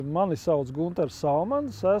Mani sauc Guntars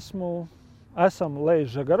Salmans, esam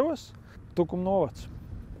Lejas Žagaros, Tukuma novads.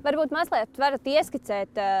 Varbūt mazliet varat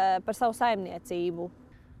ieskicēt par savu saimniecību.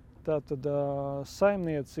 Tātad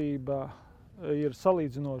saimniecība ir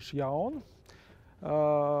salīdzinoši jauna.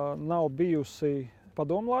 Nav bijusi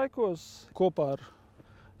padomu laikos. Kopā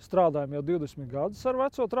strādājam jau 20 gadus ar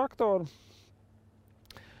veco traktoru.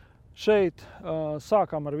 Šeit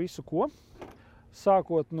sākām ar visu ko.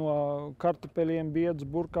 Sākot no kartupeļiem, biedz,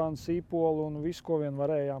 burkānu, sīpolu un visu, ko vien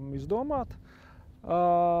varējām izdomāt.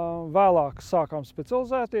 Vēlāk sākām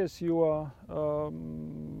specializēties, jo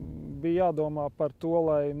bija jādomā par to,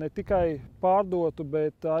 lai ne tikai pārdotu,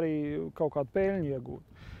 bet arī kaut kādu peļņu iegūtu.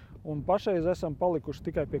 Un pašreiz esam palikuši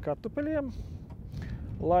tikai pie kartupeļiem,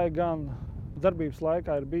 lai gan darbības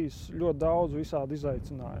laikā ir bijis ļoti daudz visādi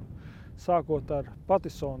izaicinājumu. Sākot ar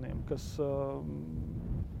patisoniem, kas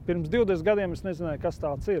pirms 20 gadiem es nezināju, kas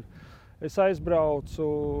tāds ir. Es aizbraucu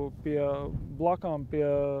blakām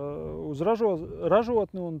uz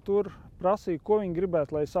ražotni un tur prasīju, ko viņi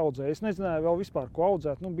gribētu, lai es audzēju. Es nezināju vēl vispār, ko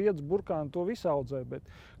audzēt. Biedz, burkāni, to visu audzēju, bet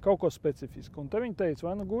kaut ko specifisku. Un te viņi teica,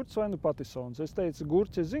 vai nu gurķis, vai nu patisons. Es teicu,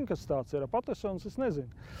 gurķis, es zinu, kas tāds ir, patisons es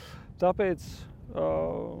nezinu. Tāpēc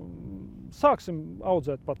sāksim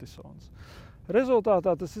audzēt patisons.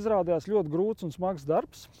 Rezultātā tas izrādījās ļoti grūts un smags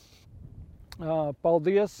darbs.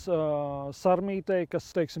 Paldies Sarmītei,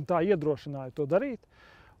 kas, teiksim tā, iedrošināja to darīt.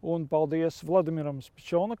 Un paldies Vladimiram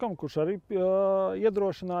Spičonakam, kurš arī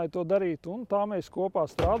iedrošināja to darīt. Un tā mēs kopā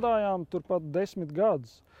strādājām turpat 10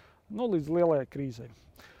 gadus, līdz lielajai krīzei.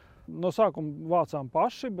 No sākuma vācām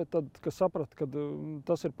paši, bet tad, kad sapratu, ka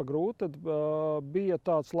tas ir pa grūti, tad bija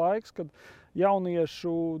tāds laiks, kad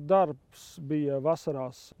jauniešu darbs bija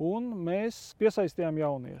vasarās. Un mēs piesaistījām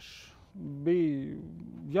jauniešus. Bija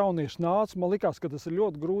jaunieši nāca, man likās, ka tas ir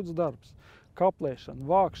ļoti grūts darbs. Kaplēšana,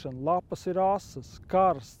 vākšana, lapas ir asas,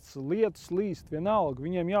 karsts, lietus līst, vienalga,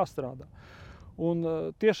 viņiem jāstrādā. Un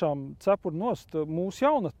tiešām cepur nost mūsu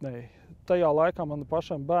jaunatnē. Tajā laikā man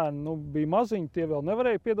pašam bērni bija maziņi, tie vēl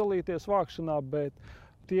nevarēja piedalīties vākšanā, bet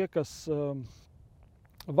tie, kas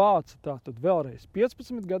vāca, tātad vēlreiz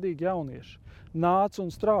 15-gadīgi jaunieši, nāca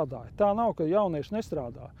un strādāja. Tā nav, ka jaunieši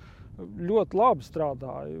nestrādā. Ļoti labi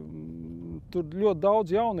strādāja. Tur ļoti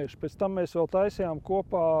daudz jauniešu. Pēc tam mēs vēl taisījām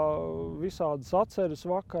kopā visādas atceres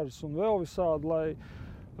vakarus un vēl visādi, lai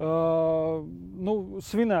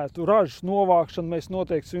svinētu ražas novākšanu. Mēs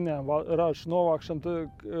noteikti svinējām ražas novākšanu.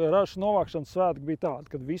 Ražas novākšanas svētki bija tādi,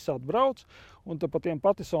 kad visi atbrauc un pa tiem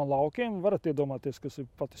patisonu laukiem, varat iedomāties, kas ir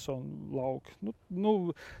patisonu lauki.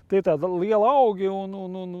 Tie tādi lieli augi un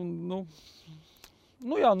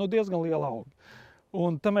diezgan lieli augi.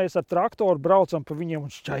 Un tad mēs ar traktoru braucam pa viņiem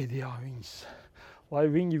un šķaidījām viņus. Lai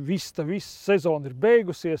viņi visa sezona ir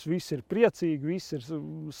beigusies, visi ir priecīgi, visi ir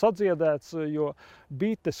sadziedēts, jo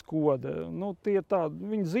bites koda. Tie ir tādi,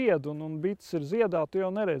 viņi zied un bites ir ziedā, tu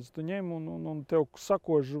jau neredzi. Tu ņem un tev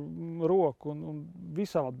sakož roku un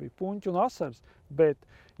visādi bija puņķi un asars. Bet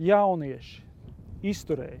jaunieši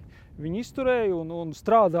izturēja. Viņi izturēja un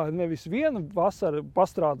strādāja nevis vienu vasaru,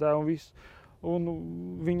 pastrādāja un visu. Un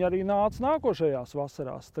viņi arī nāca nākošajās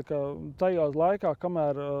vasarās. Tā kā tajā laikā,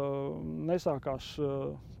 kamēr nesākās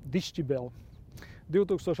dišķibeli,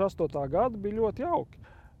 2008. gada bija ļoti jauki.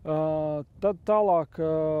 Tad tālāk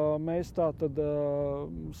mēs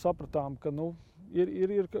sapratām, ka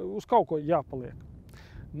ir uz kaut ko jāpaliek.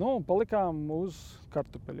 Palikām uz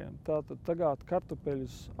kartupeļiem. Tātad tagad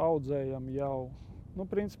kartupeļus audzējam jau,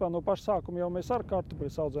 principā no paša sākuma jau mēs ar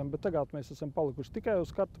kartupeļus audzējam, bet tagad mēs esam palikuši tikai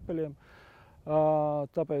uz kartupeļiem.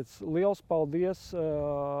 Tāpēc liels paldies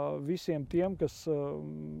visiem tiem, kas,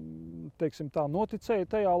 teiksim tā, noticēja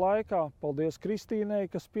tajā laikā. Paldies Kristīnei,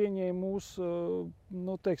 kas pieņēma mūs,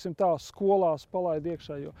 teiksim tā, skolās palaid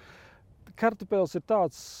iekšā, jo kartupeļs ir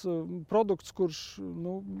tāds produkts, kurš,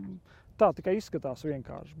 tā tikai izskatās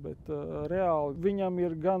vienkārši, bet reāli viņam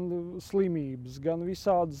ir gan slimības, gan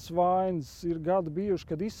visādas vainas. Ir gadi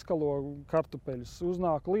bijuši, kad izskalo kartupeļus,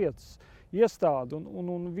 uznāk lietas, iestādi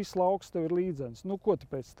un viss lauks tev ir līdzens. Ko tu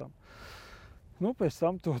pēc tam? Pēc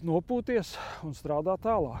tam to nopūties un strādāt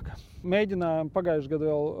tālāk. Mēģinājām pagājušajā gadā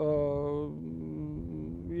vēl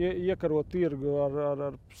iekarot tirgu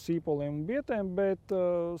ar sīpoliem un bietēm, bet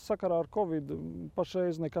sakarā ar Covid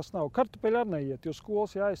pašreiz nekas nav. Kartupeļi arī neiet, jo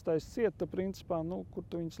skolas jāiztaisa cieta, principā, kur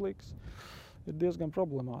tu viņus liks. Ir diezgan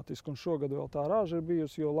problemātiski, un šogad vēl tā raža ir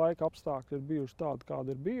bijusi, jo laika apstākļi ir bijuši tādi,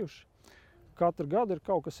 kādi ir bijuši. Katru gadu ir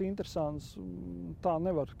kaut kas interesants. Tā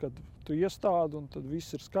nevar, kad tu iestādi un tad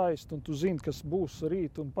viss ir skaisti un tu zini, kas būs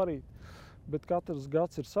rīt un parīt. Bet katrs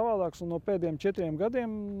gads ir savādāks, un no pēdējiem 4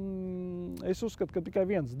 gadiem es uzskatu, ka tikai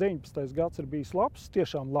viens 19. gads ir bijis labs,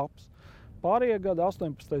 tiešām labs. pārējie gadi,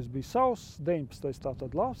 18. bija sauss, 19.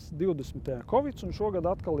 tātad labs, 20. Covids, un šogad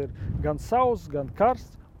atkal ir gan sauss, gan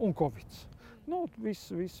karsts un Covids. Nu,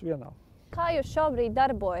 viss vienā. Kā jūs šobrīd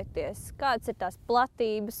darbojaties? Kādas ir tās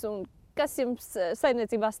platības un kas jums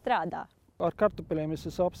saimniecībā strādā? Ar kartupeļiem es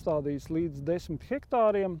esmu apstādījis līdz 10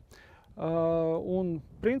 hektāriem. Un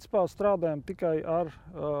principā strādājam tikai ar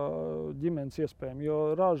ģimenes iespējām, jo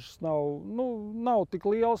ražas nav tik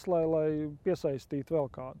liels, lai piesaistītu vēl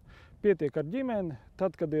kādu. Pietiek ar ģimeni,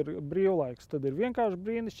 tad, kad ir brīvlaiks, tad ir vienkārši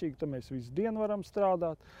brīnišķīgi, tad mēs visu dienu varam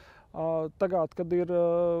strādāt. Tagad, kad ir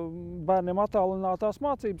bērniem attālinātās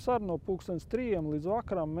mācības, arī no 3:00 līdz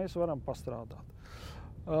vakaram mēs varam pastrādāt.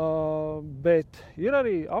 Bet ir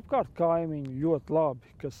arī apkārt kaimiņi ļoti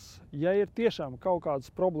labi, kas, ja ir tiešām kaut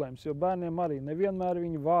kādas problēmas, jo bērniem arī nevienmēr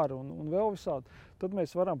viņi var un vēl visādi, tad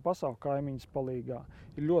mēs varam pasaukt kaimiņus palīgā.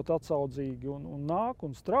 Ir ļoti atsaudzīgi un nāk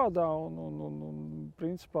un strādā un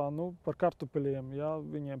principā, par kartupeļiem, jā,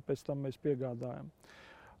 viņiem pēc tam mēs piegādājam.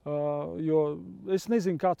 Jo es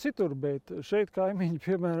nezinu kā citur, bet šeit kaimiņi,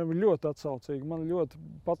 piemēram, ir ļoti atsaucīgi. Man ļoti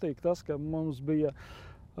patīk tas, ka mums bija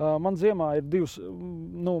man ziemā ir divas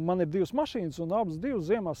mašīnas, un abas divas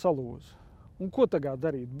ziemā salūza. Un ko tagad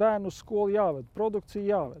darīt? Bērnu uz skolu jāved, produkcija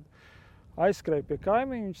jāved. Aizskrēja pie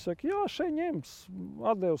kaimiņa, viņš saka, jā, šeit ņems.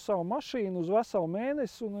 Atdevu savu mašīnu uz veselu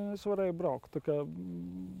mēnesi, un es varēju braukt. Tā kā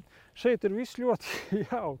šeit ir viss ļoti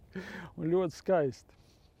jauki un ļoti skaisti.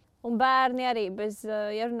 Un bērni arī bez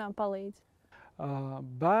ierunām palīdz?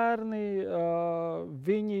 Bērni,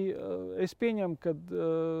 viņi, es pieņemu, ka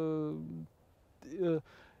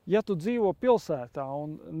ja tu dzīvo pilsētā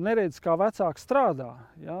un neredz, kā vecāki strādā,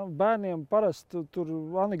 ja, bērniem parasti tur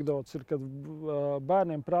anekdots ir, kad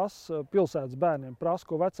bērniem pilsētas bērniem prasa,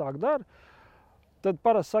 ko vecāki dara, tad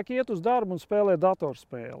parasti saka, iet uz darbu un spēlē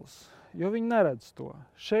datorspēles, jo viņi neredz to.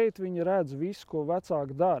 Šeit viņi redz visu, ko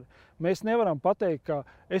vecāki dara. Mēs nevaram pateikt, ka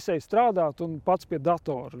es eju strādāt un pats pie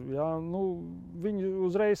datora. Ja? Viņi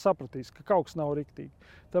uzreiz sapratīs, ka kaut kas nav riktīgi.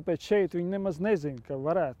 Tāpēc šeit viņi nemaz nezina, ka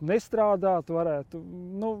varētu nestrādāt,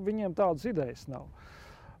 viņiem tādas idejas nav.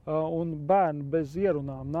 Un bērni bez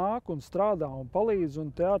ierunām nāk un strādā un palīdz,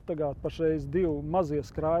 un te tagad pašreiz divi mazie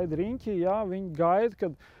skraidi riņķi, ja? Viņi gaida,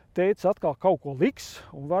 kad teica atkal kaut ko liks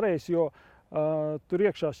un varēs, jo tur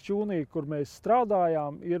iekšā šķūnī, kur mēs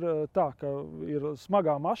strādājām, ir tā, ka ir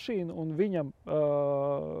smagā mašīna un viņam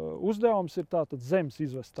uzdevums ir tātad zemes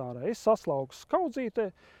izvest ārā. Es saslauku skaudzītē,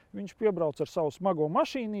 viņš piebrauc ar savu smago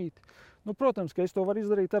mašīnīti. Protams, ka es to varu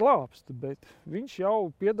izdarīt ar lāpsti, bet viņš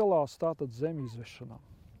jau piedalās tātad zemi izvešanā.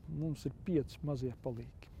 Mums ir 5 mazie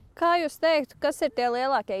palīgi. Kā jūs teiktu, kas ir tie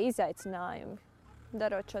lielākie izaicinājumi,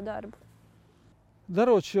 darot šo darbu?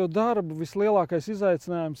 Darot šo darbu, vislielākais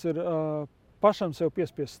izaicinājums ir pašam sev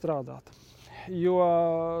piespiest strādāt. Jo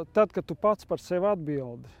tad, kad tu pats par sevi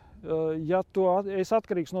atbildi, ja tu esi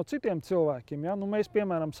atkarīgs no citiem cilvēkiem, ja, mēs,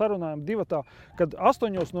 piemēram, sarunājam divatā, kad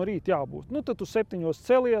 8 no rīta jābūt, tad tu 7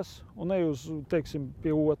 celies un ej uz, teiksim,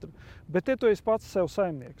 pie otra. Bet te tu esi pats sev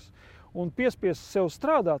saimnieks. Un piespiest sev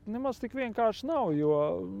strādāt nemaz tik vienkārši nav, jo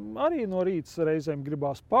arī no rīta reizēm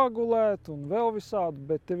gribās pagulēt un vēl visādi,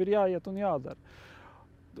 bet tev ir jāiet un jādara.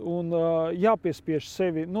 Un jāpiespiež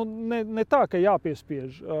sevi, ne tā, ka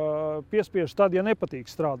jāpiespiež, piespiež tad, ja nepatīk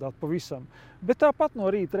strādāt pavisam, bet tāpat no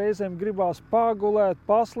rīta reizēm gribās pagulēt,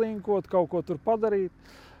 paslinkot, kaut ko tur padarīt,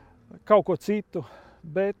 kaut ko citu,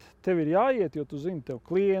 bet tev ir jāiet, jo tu zini, tev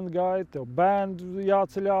klienti gaida, tev bērni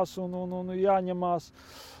jāceļās un jāņemās.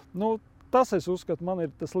 Tas, es uzskatu, man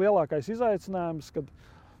ir tas lielākais izaicinājums, kad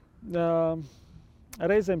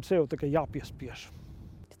reizēm sev tā kā jāpiespiež.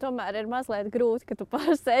 Tomēr ir mazliet grūti, ka tu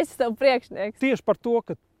pats esi sev priekšnieks. Tieši par to,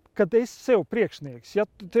 kad es sev priekšnieks. Ja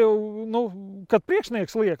tev, kad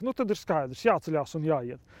priekšnieks liek, tad ir skaidrs, jāceļās un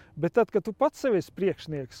jāiet. Bet tad, kad tu pats sev esi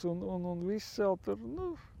priekšnieks un viss sev tur,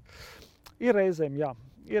 ir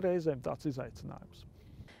reizēm tāds izaicinājums.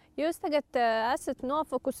 Jūs tagad esat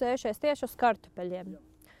nofokusējušies tieši uz kartupeļiem.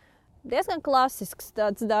 Diezgan klasisks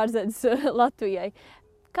tāds dārzenis Latvijai.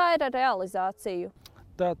 Kā ir ar realizāciju?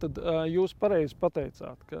 Tātad jūs pareizi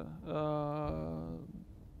pateicāt, ka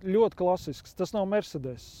ļoti klasisks, tas nav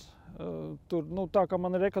Mercedes. Tur, tā kā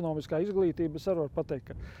man ir ekonomiskā izglītība, es arī varu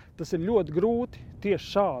pateikt, ka tas ir ļoti grūti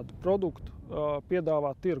tieši šādu produktu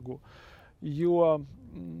piedāvāt tirgu, jo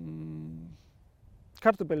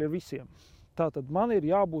kartupeļi ir visiem. Tātad man ir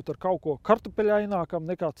jābūt ar kaut ko kartupeļainākam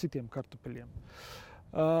nekā citiem kartupeļiem.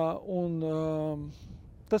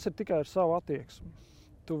 Tas ir tikai ar savu attieksmi.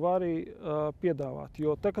 Tu vari piedāvāt,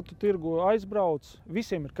 jo tā, kad tu tirgu aizbrauc,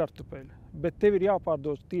 visiem ir kartupeļi, bet tev ir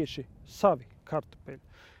jāpārdod tieši savi kartupeļi.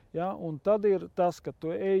 Ja, un tad ir tas, ka tu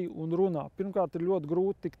ej un runā. Pirmkārt, ir ļoti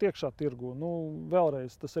grūti tikt iekšā tirgu.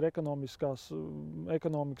 Vēlreiz, tas ir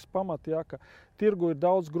ekonomikas pamati, ja, ka tirgu ir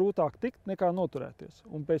daudz grūtāk tikt nekā noturēties.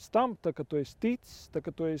 Un pēc tam, tā, kad tu esi ticis, tā,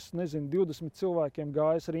 kad tu esi, 20 cilvēkiem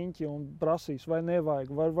gājis riņķi un prasīs, vai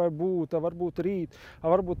nevajag, vai būt, varbūt rīt,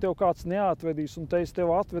 varbūt tev kāds neatvedīs un te es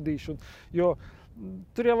tev atvedīšu. Jo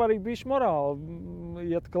tur jau arī bišķi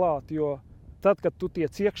morāli iet klāt, jo tad, kad tu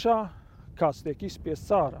tiec iekšā, kāds tiek izspiests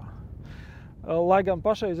ārā. Lai gan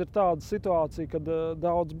pašreiz ir tāda situācija, kad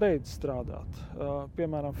daudz beidz strādāt.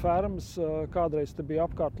 Piemēram, fermas, kādreiz te bija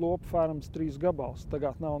apkārt lopu fermas 3 gabals,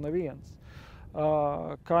 tagad nav neviens.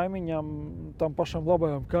 Kaimiņam, tam pašam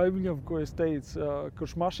labajam kaimiņam, ko es teicu,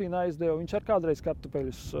 kurš mašīnu aizdeva, viņš ar kādreiz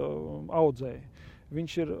kartupeļus audzēja.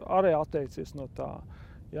 Viņš ir arī atteicies no tā.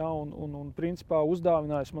 Ja, un principā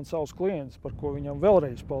uzdāvinājis man savus klientus, par ko viņam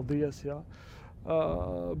vēlreiz paldies. Ja.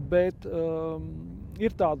 Bet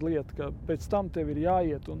ir tāda lieta, ka pēc tam tev ir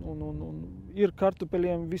jāiet un ir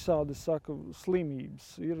kartupeļiem visādi, saku, slimības,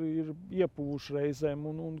 ir iepūši reizēm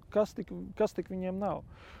un kas tik viņiem nav.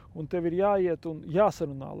 Un tev ir jāiet un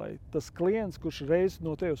jāsarunā, lai tas klients, kurš reiz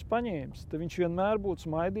no tevis paņēmis, tad viņš vienmēr būtu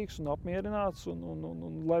smaidīgs un apmierināts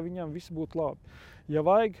un lai viņam viss būtu labi. Ja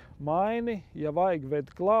vajag maini, ja vajag ved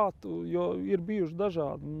klāt, jo ir bijuši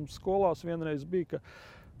dažādi. Mums skolās vienreiz bija, ka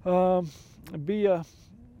bija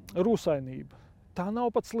rūsainība. Tā nav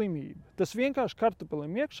pat slimība. Tas vienkārši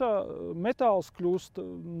kartupelim iekšā metāls kļūst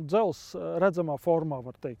dzels redzamā formā,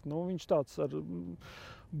 var teikt. Viņš tāds ar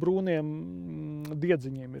brūniem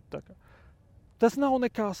diedziņiem ir. Tā kā. Tas nav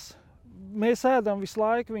nekas. Mēs ēdam visu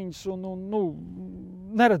laiku viņus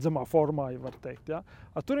neredzamā formā, ja var teikt. Ja?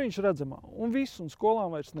 Tur viņš redzamā. Un viss, un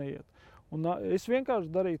skolām vairs neiet. Un es vienkārši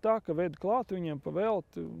darīju tā, ka vedu klāt viņiem pa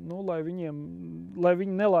velti, lai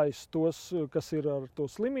viņi nelaiž tos, kas ir ar to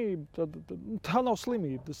slimību. Tad tā nav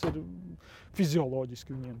slimība, tas ir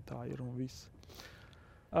fizioloģiski viņiem tā ir un viss.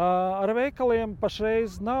 Ar veikaliem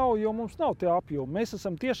pašreiz nav, jo mums nav tie apjomi. Mēs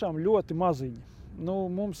esam tiešām ļoti maziņi.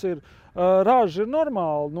 Mums ir raža ir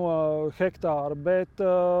normāli no hektāra, bet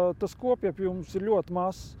tas kopjapjums ir ļoti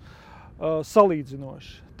mazs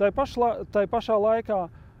salīdzinoši. Tai pašā laikā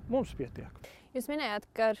mums pietiek. Jūs minējāt,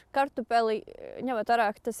 ka ar kartupeli, ņemot vērā,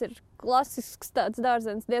 ka tas ir klasisks tāds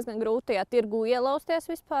dārzenis, diezgan grūti tajā tirgu ielausties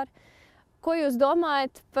vispār. Ko jūs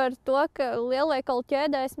domājat par to, ka lielveikalu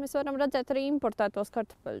ķēdēs mēs varam redzēt arī importētos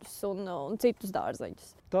kartupeļus un citus dārzeņus?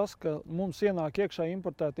 Tas, ka mums ienāk iekšā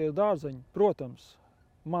importētie dārzeņi, protams,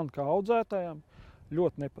 man kā audzētājam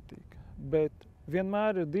ļoti nepatīk. Bet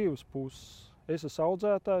vienmēr ir divas puses. Es esmu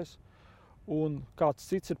audzētājs un kāds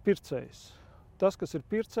cits ir pircējs. Tas, kas ir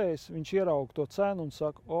pircējs, viņš ierauga to cenu un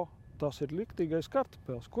saka, tas ir liktīgais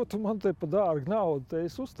kartupels. Ko tu man te pa dārgu naudu te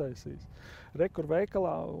esi uztaisījis? Rekur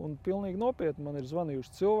veikalā un pilnīgi nopietni man ir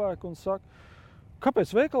zvanījuši cilvēki un saka,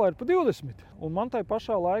 kāpēc veikalā ir pa 20? Un man tai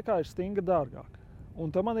pašā laikā ir stinga dārgāk. Un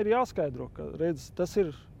tam man ir jāskaidro, ka tas ir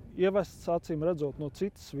ievests acīm redzot no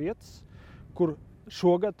citas vietas, kur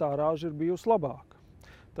šogad tā raža ir bijusi labāka.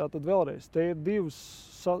 Tātad vēlreiz, te ir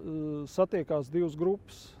satiekās divas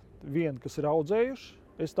grupas. Viena, kas ir audzējuši,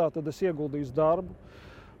 es ieguldīju darbu.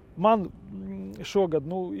 Man šogad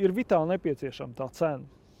ir vitāli nepieciešama tā cena,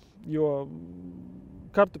 jo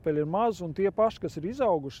kartupeļi ir maz un tie paši, kas ir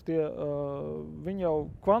izauguši, viņi jau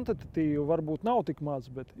kvantitatīvi varbūt nav tik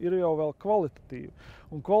maz, bet ir jau vēl kvalitatīvi.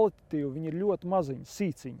 Un kvalitatīvi viņi ir ļoti maziņi,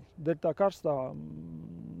 sīciņi. Dēļ tā karstā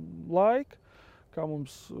laika, kā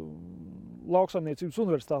mums Lauksaimniecības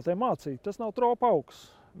universitātē mācīja, tas nav tropa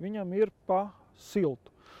augsts. Viņam ir pa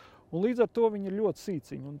siltu. Un līdz ar to viņi ir ļoti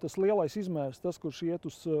sīciņi. Un tas lielais izmērs, tas, kurš iet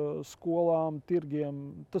uz skolām,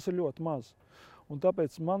 tirgiem, tas ir ļoti maz. Un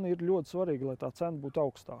tāpēc man ir ļoti svarīgi, lai tā cena būtu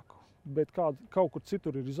augstāka. Bet kaut kur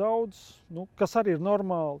citur ir izaudzis, kas arī ir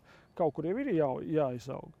normāli, kaut kur jau ir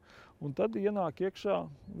jāizaug. Un tad ienāk iekšā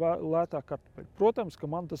lētā kartupeļa. Protams, ka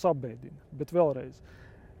man tas apbēdina, bet vēlreiz.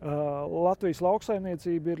 Latvijas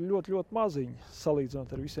lauksaimniecība ir ļoti, ļoti maziņa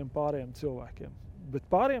salīdzinot ar visiem pārējiem cilvēkiem. Bet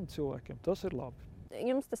pārējiem cilvēkiem tas ir labi.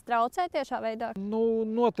 Jums tas traucē tiešā veidā?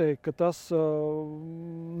 Noteikti, ka tas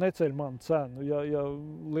neceļ manu cenu. Ja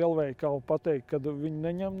lielveikali pateikt, ka viņi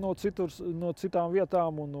neņem no citām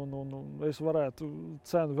vietām un es varētu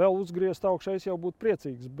cenu vēl uzgriezt augšā, es jau būtu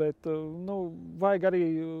priecīgs, bet vajag arī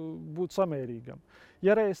būt samērīgam.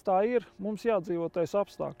 Ja reiz tā ir, mums jādzīvo tais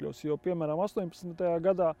apstākļos, jo, piemēram, 18.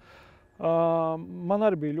 gadā man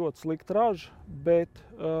arī bija ļoti slikta raža, bet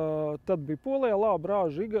tad bija Polijā laba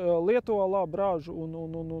raža, Lietuvā laba raža un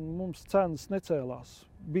mums cenas necēlās.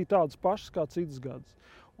 Bija tādas pašas kā citas gadus.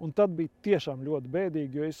 Un tad bija tiešām ļoti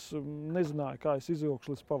bēdīgi, jo es nezināju, kā es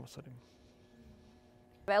izvilkšu līdz pavasarim.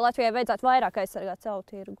 Vai Latvijai vajadzētu vairāk aizsargāt savu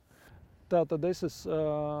tirgu? Tātad es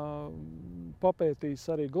esmu papētījis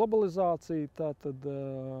arī globalizāciju. Tātad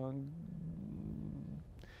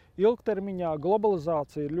ilgtermiņā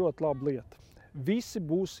globalizācija ir ļoti laba lieta. Visi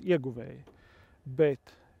būs ieguvēji,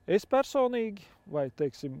 bet es personīgi, vai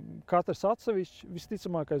teiksim, katrs atsevišķi,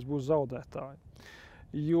 visticamākais būs zaudētāji.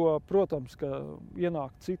 Jo, protams, ka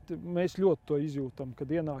ienāk citi, mēs ļoti to izjūtam, kad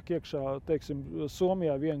ienāk iekšā, teiksim,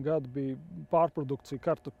 Somijā vienu gadu bija pārprodukcija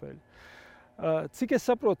kartupeļu. Cik es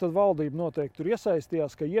saprotu, tad valdība noteikti tur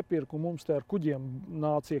iesaistījās, ka iepirka un mums te ar kuģiem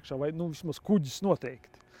nāca iekšā, vai vismaz kuģis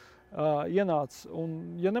noteikti. Ienāca,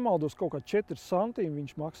 un, ja nemaldos, kaut kā 4 centīmi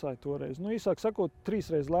viņš maksāja toreiz. Īsāk sakot,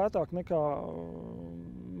 3 reizes lētāk nekā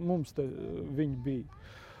mums te viņi bija.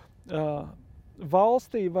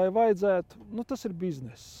 Valstī vai vajadzētu, tas ir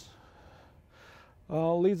bizness.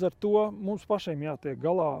 Līdz ar to mums pašiem jātiek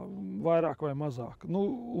galā vairāk vai mazāk.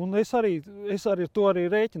 Un es arī to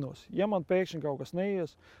rēķinos. Ja man pēkšņi kaut kas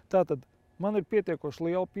neies, tātad man ir pietiekoši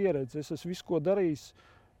liela pieredze. Es esmu visu, ko darījis,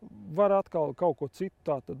 var atkal kaut ko citu,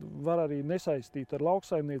 tātad var arī nesaistīt ar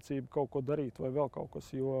lauksaimniecību kaut ko darīt vai vēl kaut kas.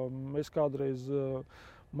 Jo es kādreiz,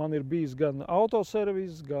 man ir bijis gan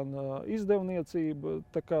autoservis, gan izdevniecība.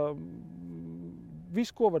 Tā kā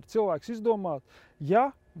visu, ko var cilvēks izdomāt,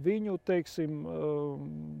 ja viņu, teiksim,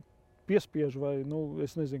 piespiež vai,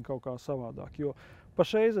 es nezinu, kaut kā savādāk. Jo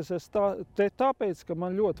pašreiz es esmu tāpēc, ka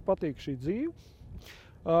man ļoti patīk šī dzīve.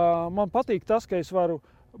 Man patīk tas, ka es varu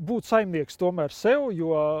būt saimnieks tomēr sev,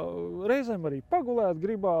 jo reizēm arī pagulēt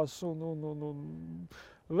gribās un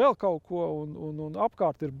vēl kaut ko. Un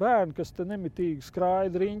apkārt ir bērni, kas te nemitīgi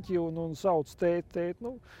skraida riņķi un sauc tēt,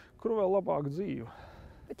 kur vēl labāk dzīve.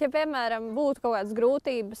 Bet, ja, piemēram, būtu kaut kādas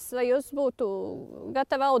grūtības, vai jūs būtu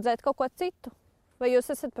gatavi audzēt kaut ko citu? Vai jūs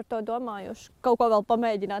esat par to domājuši? Kaut ko vēl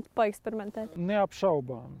pamēģināt, paeksperimentēt?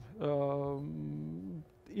 Neapšaubām.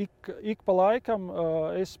 Ik pa laikam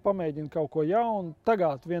es pamēģinu kaut ko jaunu.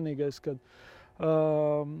 Tagad vienīgais, kad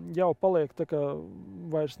jau paliek tā kā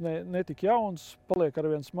vairs netik jauns, paliek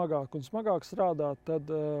arvien smagāk un smagāk strādāt, tad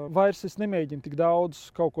vairs es nemēģinu tik daudz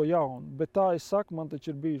kaut ko jaunu. Bet tā es saku, man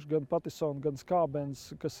taču ir bijuši gan patisoni, gan skābens,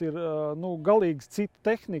 kas ir galīgi cita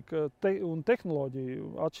tehnika un tehnoloģija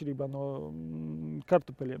atšķirībā no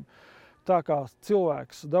kartupeļiem. Tā kā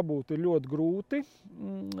cilvēks dabūt ir ļoti grūti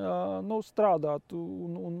strādāt,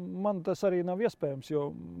 un man tas arī nav iespējams, jo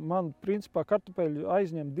man, principā, kartupeļi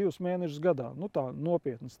aizņem 2 mēnešus gadā, tā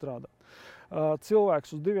nopietni strādāt.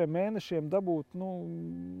 Cilvēks uz 2 mēnešiem dabūt,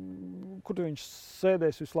 kur viņš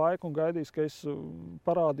sēdēs visu laiku un gaidīs, ka es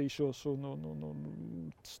parādīšos un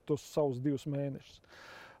tos savus 2 mēnešus.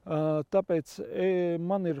 Tāpēc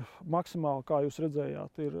man ir maksimāli, kā jūs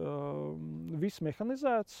redzējāt, ir viss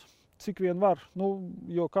mehanizēts, cik vien var,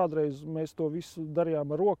 jo kādreiz mēs to visu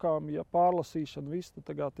darījām ar rokām, ja pārlasīšana viss, tad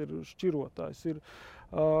tagad ir šķirotājs, ir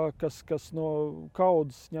kas no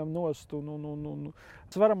kaudzes ņem nost un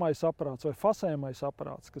svaramais aparāts vai fasējamais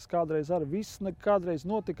aparāts, kas kādreiz viss kādreiz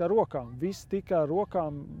notika ar rokām, viss tika ar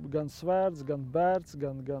rokām, gan svērts, gan bērts,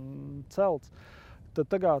 gan celts. Tad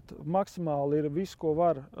tagad maksimāli ir viss, ko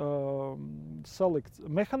var salikt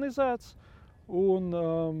mehanizēts, un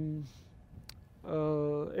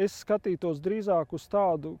es skatītos drīzāk uz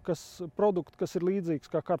tādu produktu, kas ir līdzīgs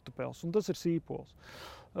kā kartupēlis, un tas ir sīpols.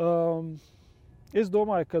 Es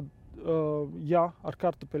domāju, ka ja ar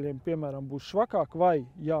kartupeļiem, piemēram, būs švakāk, vai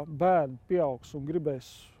ja bērni pieaugs un gribēs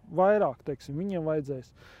vairāk, teiksim, viņiem vajadzēs,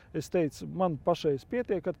 es teicu, man pašreiz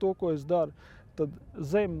pietiek ar to, ko es daru, tad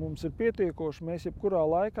zeme mums ir pietiekoša, mēs jebkurā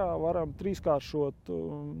laikā varam trīskāršot,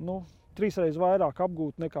 3 reizes vairāk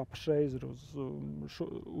apgūt nekā pašreiz ir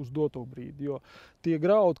uz doto brīdi. Jo tie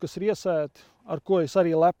graudi, kas ir iesēti, ar ko es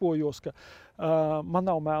arī lepojos, ka man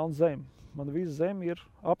nav melna zeme. Man visa zeme ir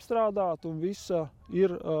apstrādāta un visa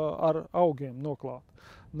ir ar augiem noklāta.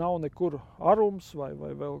 Nav nekur arums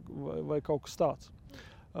vai kaut kas tāds.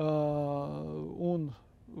 Un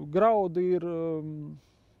graudi ir...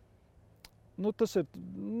 tas ir,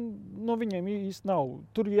 viņiem īsti nav.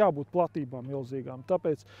 Tur jābūt platībām milzīgām.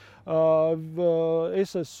 Tāpēc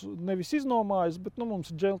es esmu nevis iznomājis, bet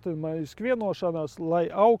mums ir džentlmeniska vienošanās, lai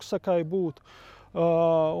augstsakai būtu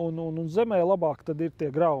un zemē labāk tad ir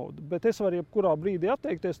tie graudi. Bet es varu jebkurā brīdī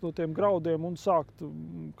atteikties no tiem graudiem un sākt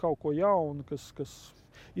kaut ko jaunu, kas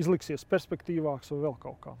izliksies perspektīvāks vai vēl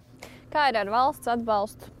kaut kā. Kā ir ar valsts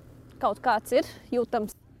atbalstu? Kaut kāds ir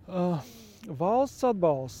jūtams? Valsts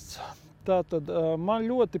atbalsts. Tātad man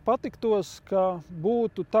ļoti patiktos, ka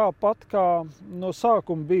būtu tāpat, kā no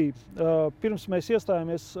sākuma bija. Pirms mēs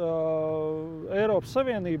iestājāmies Eiropas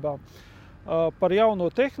Savienībā par jauno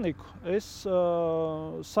tehniku, es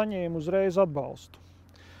saņēmu uzreiz atbalstu.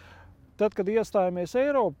 Tad, kad iestājāmies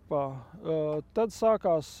Eiropā, tad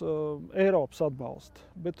sākās Eiropas atbalsts.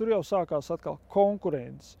 Bet tur jau sākās atkal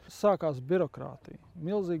konkurence, sākās birokrātija,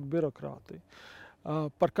 milzīga birokrātija.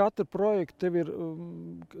 Par katru projektu tev ir,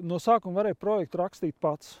 no sākuma varēja projektu rakstīt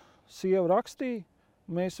pats. Sieva rakstīja,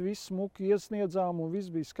 mēs visi smuki iesniedzām un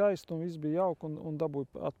viss bija skaisti un viss bija jauki un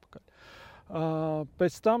dabūja atpakaļ.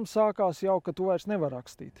 Pēc tam sākās jau, ka tu vairs nevar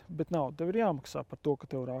rakstīt, bet naudu tev ir jāmaksā par to, ka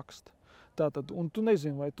tev raksta. Tātad, un tu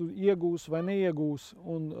nezini, vai tu iegūsi vai neiegūsi.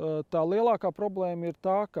 Un tā lielākā problēma ir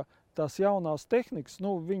tā, ka tās jaunās tehnikas,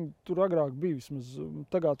 viņi tur agrāk bija vismaz,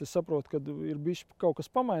 tagad es saprotu, ka ir bijis kaut kas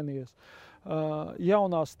pamainījies.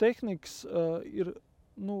 Jaunās tehnikas ir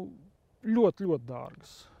ļoti, ļoti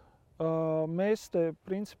dārgas. Mēs te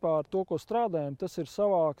principā ar to, ko strādājam, tas ir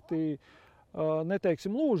savākti,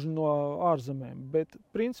 neteiksim lūži no ārzemēm, bet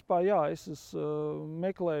principā jā, es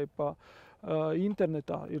meklēju pa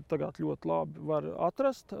internetā, ir tagad ļoti labi var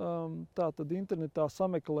atrast. Tātad internetā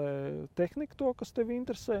sameklē tehniku to, kas tevi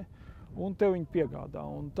interesē, un tev viņi piegādā.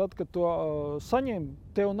 Un tad, kad to saņem,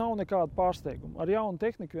 tev nav nekāda pārsteiguma. Ar jaunu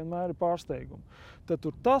tehniku vienmēr ir pārsteigumi. Tad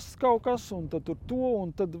tur tas kaut kas, un tad tur to,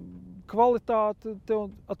 un tad kvalitāte tev...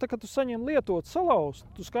 Tad, kad tu saņem lietot, salauzt,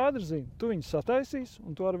 tu skaidri zini, tu viņu sataisīs,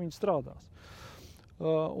 un tu ar viņu strādās.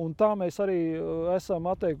 Un tā mēs arī esam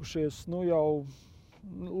atteikušies, jau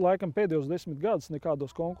laikam pēdējos 10 gadus nekādos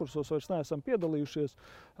konkursos vairs neesam piedalījušies.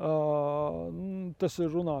 Tas ir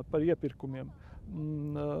runāt par iepirkumiem.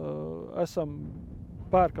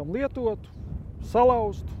 Pērkam lietotu,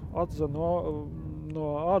 salauztu, atzem no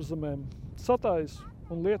ārzemēm satais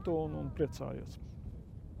un lieto un priecājies.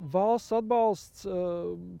 Valsts atbalsts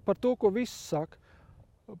par to, ko visi saka,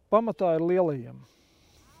 pamatā ir lielajiem.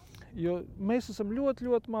 Jo mēs esam ļoti,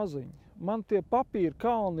 ļoti maziņi. Man tie papīra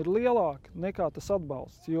kalni ir lielāki nekā tas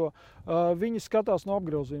atbalsts, jo viņi skatās no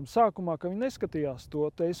apgrozījuma. Sākumā, kad viņi neskatījās to,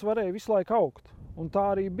 te es varēju visu laiku augt. Un tā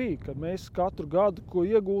arī bija, ka mēs katru gadu, ko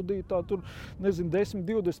ieguldīju, tā tur,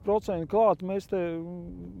 10–20% klāt, mēs te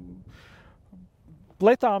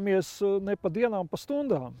pletāmies ne pa dienām, pa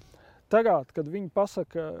stundām. Tagad, kad viņi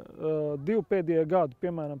pasaka 2 pēdējie gadi,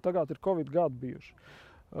 piemēram, tagad ir Covid gadi bijuši,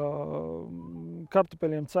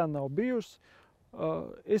 kartupeļiem cena nav bijusi,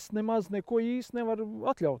 es nemaz neko īsti nevaru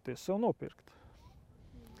atļauties sev nopirkt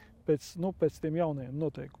pēc tiem jaunajiem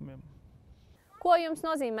noteikumiem. Ko jums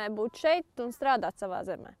nozīmē būt šeit un strādāt savā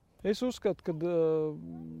zemē? Es uzskatu, ka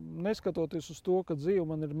neskatoties uz to, ka dzīve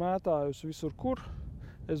man ir mētājusi visur kur,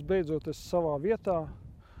 es beidzot esmu savā vietā,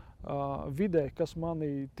 vidē, kas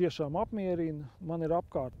mani tiešām apmierina. Man ir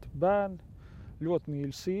apkārt bērni, ļoti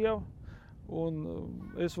mīļa sieva, un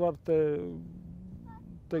es varu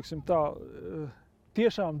teiksim tā,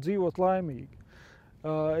 tiešām dzīvot laimīgi.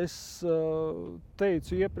 Es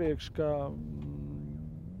teicu iepriekš, ka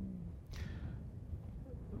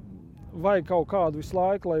vajag kaut kādu visu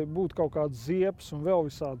laiku, lai būtu kaut kāds ziepes un vēl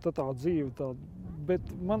visādi tā dzīve. Bet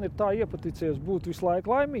man ir tā iepaticies būt visu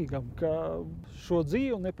laiku laimīgam, ka šo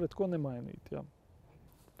dzīvi ne pret ko nemainīt. Jā.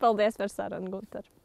 Paldies par sarunu, Gunter.